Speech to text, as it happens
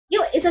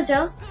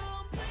Jojo.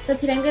 So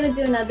today I'm going to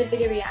do another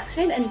video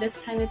reaction, and this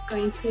time it's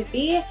going to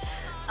be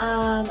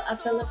a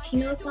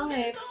Filipino song.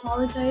 I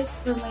apologize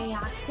for my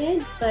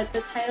accent, but the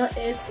title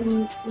is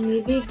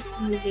Umibig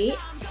Muli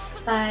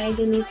by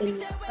Janine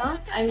Teñoso.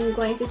 I'm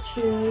going to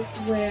choose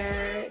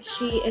where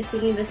she is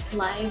singing this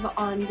live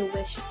on the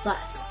Wish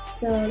Plus.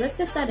 So let's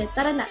get started.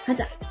 Tara na,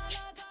 kaja!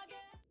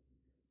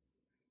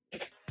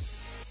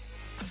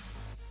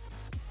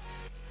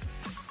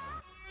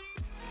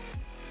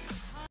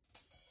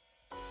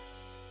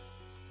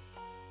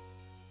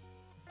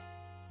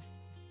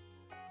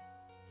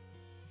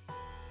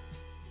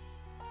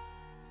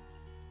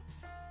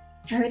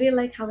 I really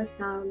like how it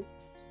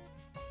sounds.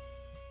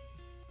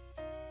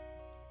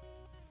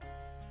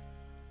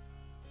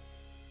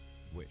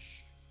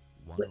 Wish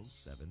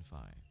 1075.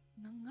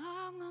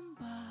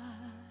 Nangangamba,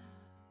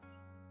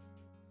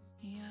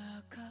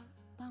 yakap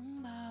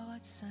ang bawat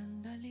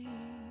sandali.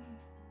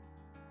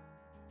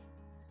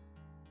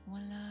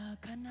 Wala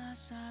ka na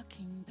sa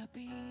aking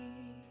tabi.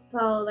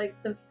 Well,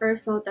 like the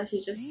first note that she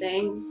just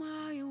sang,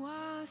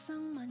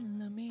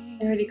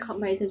 it really caught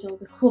my attention. I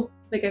was like, oh,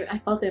 like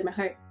I felt it in my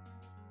heart.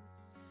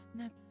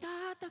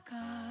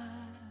 Nagtataka,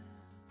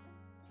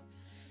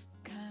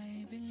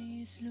 kay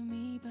bilis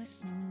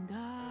lumipas ng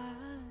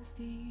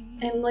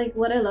dati. And like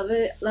what I love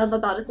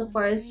about it so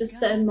far is just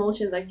the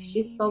emotions. Like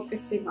she's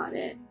focusing on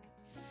it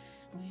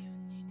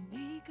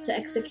to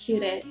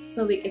execute it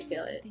so we could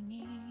feel it.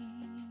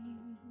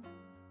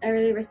 I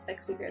really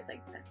respect singers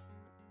like that.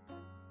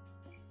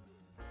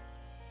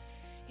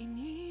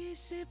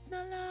 Iniisip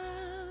na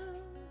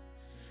lang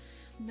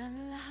na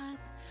lahat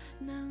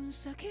ng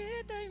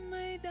sakit ay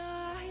may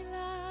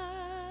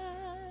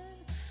dahilan.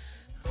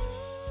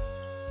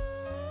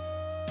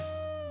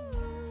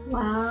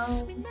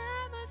 Wow.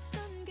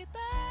 Minamasdan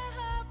kita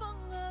habang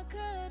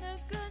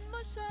akanagan mo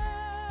siya.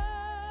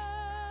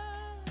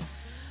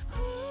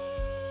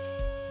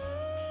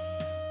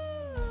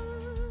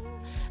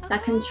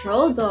 That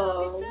control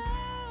though.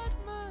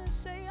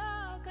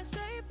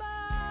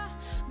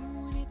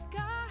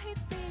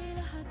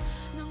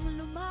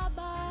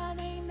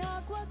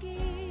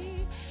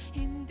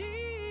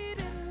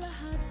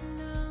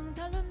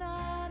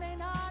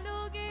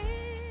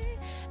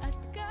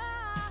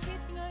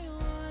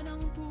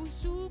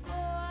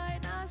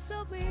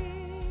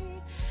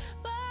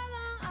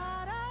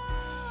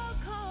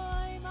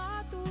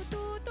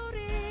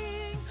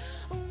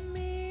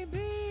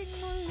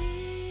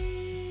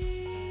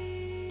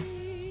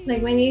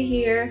 Like when you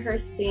hear her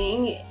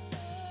sing,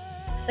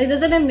 like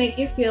doesn't it make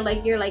you feel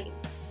like you're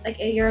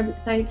you're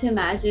starting to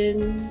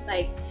imagine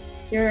like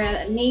you're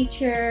at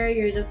nature,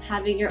 you're just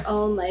having your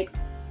own like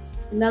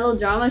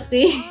melodrama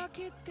scene.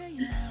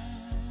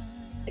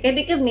 Like I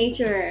think of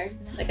nature,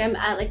 like I'm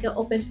at like an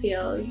open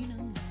field.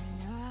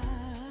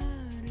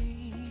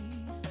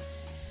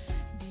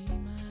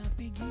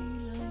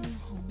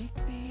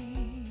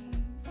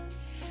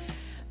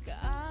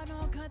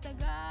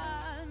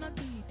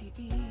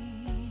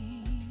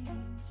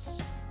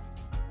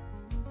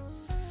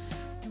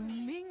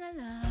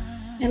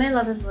 And I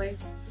love her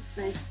voice. It's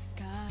nice.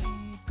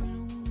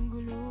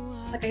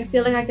 Like I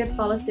feel like I could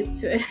fall asleep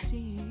to it.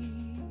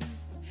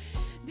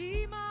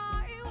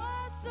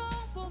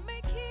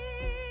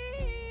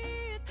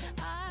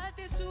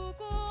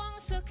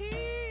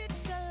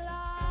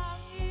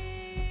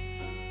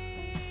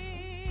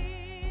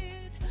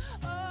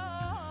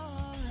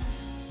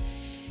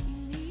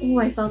 Oh,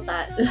 I felt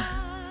that.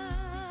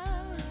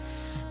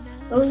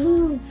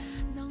 Oh,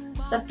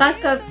 the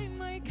backup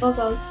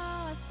vocals.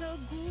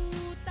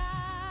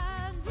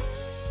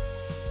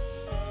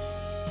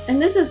 And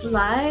this is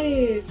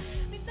live.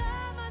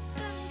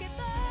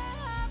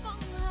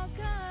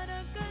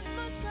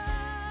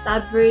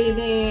 That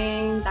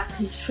breathing, that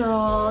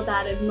control,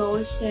 that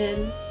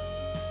emotion.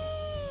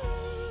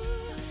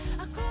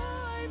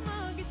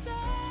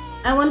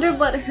 I wonder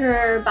what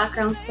her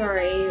background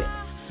story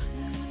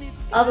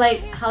of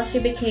like how she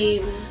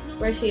became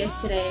where she is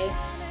today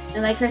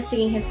and like her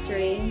singing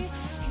history.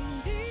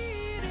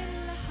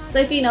 So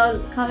if you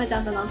know, comment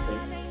down below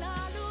please.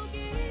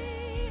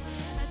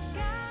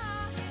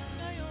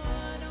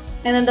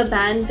 And then the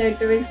band, they're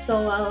doing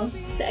so well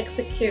to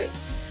execute.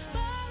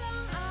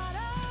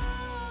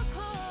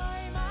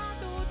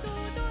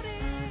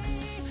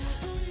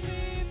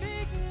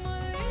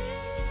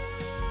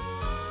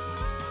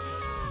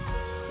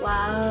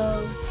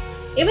 Wow.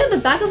 Even the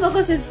backup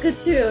vocals is good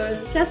too.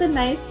 She has a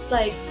nice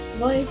like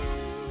voice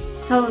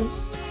tone.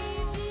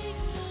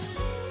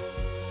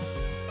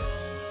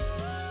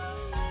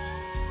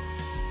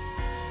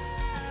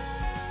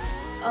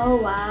 Oh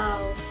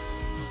wow.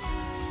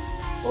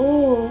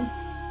 Oh.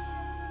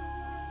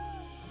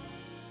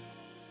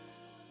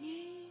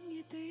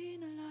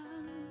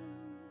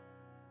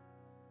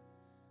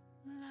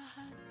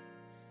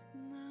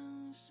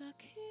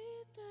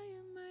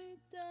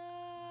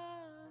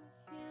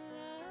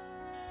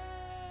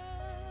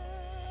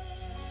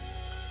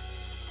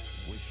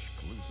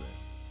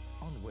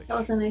 That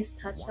was a nice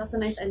touch. That was a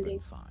nice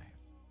ending.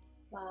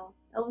 Wow.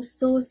 That was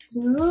so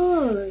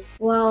smooth.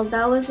 Well,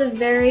 that was a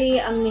very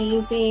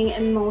amazing,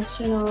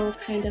 emotional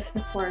kind of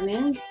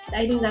performance.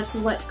 I think that's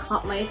what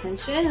caught my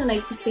attention, and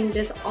like to sing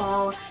this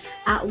all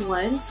at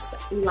once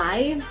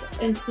live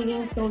and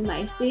singing so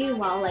nicely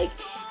while like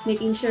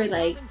making sure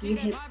like you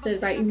hit the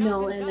right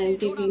note and then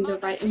giving the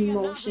right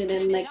emotion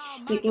and like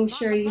making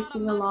sure you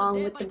sing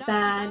along with the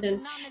band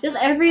and just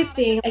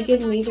everything. I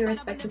give major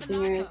respect to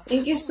singers.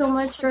 Thank you so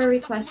much for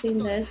requesting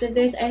this. If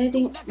there's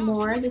anything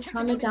more, just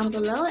comment down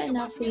below and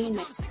I'll see you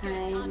next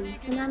time.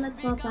 Salamat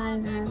po,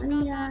 paalam.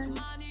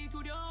 Annyeong.